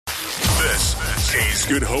This is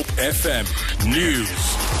Good Hope FM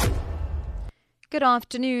News. Good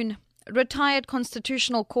afternoon. Retired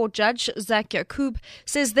Constitutional Court Judge Zak Yacoob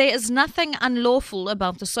says there is nothing unlawful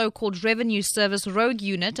about the so-called Revenue Service Rogue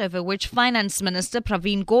Unit over which Finance Minister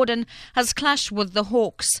Pravin Gordhan has clashed with the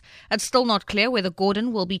Hawks. It's still not clear whether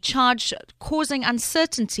Gordhan will be charged, causing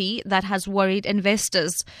uncertainty that has worried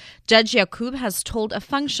investors. Judge Yacoob has told a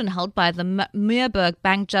function held by the Meerberg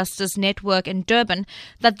Bank Justice Network in Durban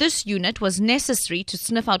that this unit was necessary to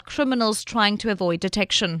sniff out criminals trying to avoid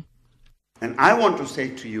detection. And I want to say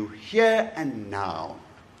to you here and now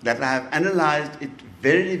that I have analyzed it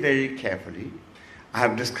very, very carefully. I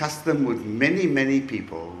have discussed them with many, many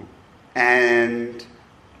people, and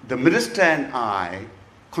the Minister and I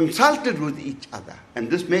consulted with each other, and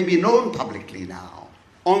this may be known publicly now,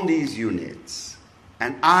 on these units.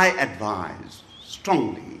 And I advise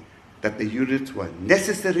strongly that the units were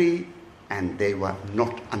necessary and they were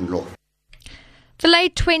not unlawful. The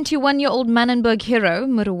late 21-year-old Manenberg hero,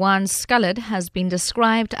 Muruwan Scullid, has been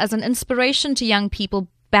described as an inspiration to young people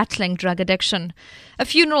battling drug addiction. A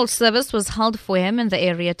funeral service was held for him in the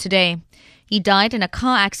area today. He died in a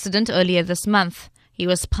car accident earlier this month. He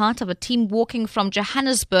was part of a team walking from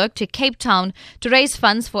Johannesburg to Cape Town to raise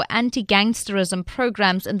funds for anti-gangsterism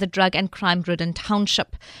programs in the drug and crime-ridden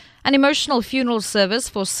township. An emotional funeral service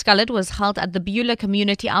for Scullid was held at the Beulah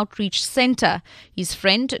Community Outreach Centre. His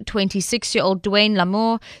friend, 26-year-old Dwayne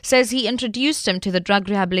Lamour, says he introduced him to the drug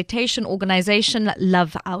rehabilitation organisation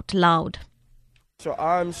Love Out Loud. So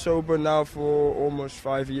I'm sober now for almost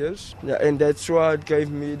 5 years. And that's why it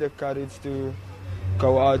gave me the courage to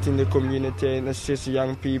go out in the community and assist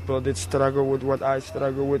young people that struggle with what I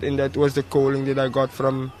struggle with. And that was the calling that I got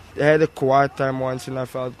from. I had a quiet time once and I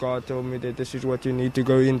felt God told me that this is what you need to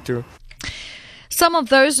go into. Some of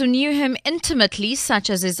those who knew him intimately, such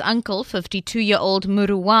as his uncle, 52-year-old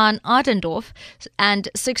Muruwan Ardendorf, and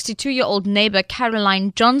 62-year-old neighbour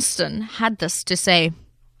Caroline Johnston, had this to say.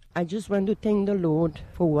 I just want to thank the Lord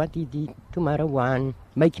for what he did to Muruwan,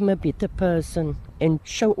 make him a better person, and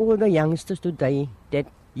show all the youngsters today that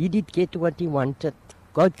he did get what he wanted.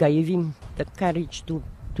 God gave him the courage to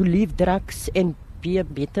leave drugs and be a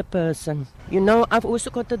better person. You know, I've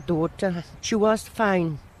also got a daughter. She was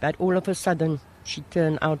fine, but all of a sudden she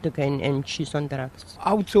turned out again and she's on drugs.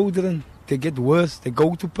 Our children, they get worse. They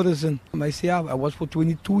go to prison. Myself, I was for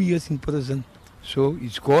 22 years in prison. So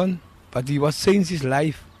it's gone, but he was changed his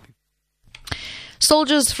life.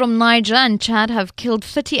 Soldiers from Niger and Chad have killed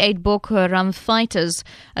 38 Boko Haram fighters,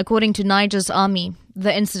 according to Niger's army.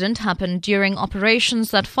 The incident happened during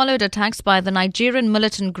operations that followed attacks by the Nigerian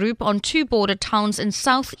militant group on two border towns in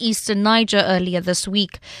southeastern Niger earlier this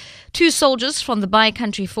week. 2 soldiers from the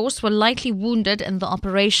bi-country force were lightly wounded in the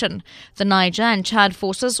operation. The Niger and Chad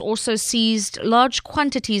forces also seized large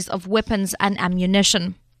quantities of weapons and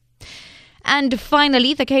ammunition. And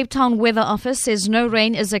finally, the Cape Town Weather Office says no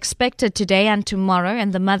rain is expected today and tomorrow in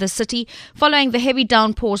the mother city following the heavy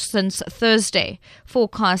downpours since Thursday.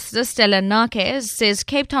 Forecaster Stella Nake says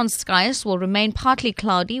Cape Town skies will remain partly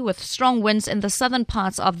cloudy with strong winds in the southern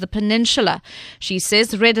parts of the peninsula. She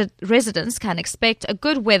says residents can expect a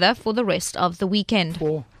good weather for the rest of the weekend.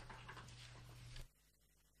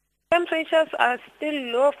 Temperatures are still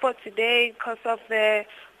low for today because of the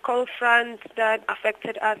cold front that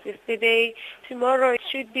affected us yesterday. Tomorrow it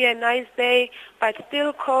should be a nice day, but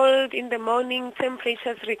still cold in the morning,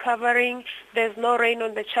 temperatures recovering. There's no rain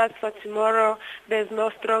on the charts for tomorrow. There's no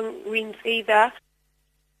strong winds either.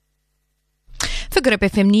 For Good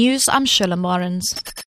Hope FM News, I'm Sheila Morans.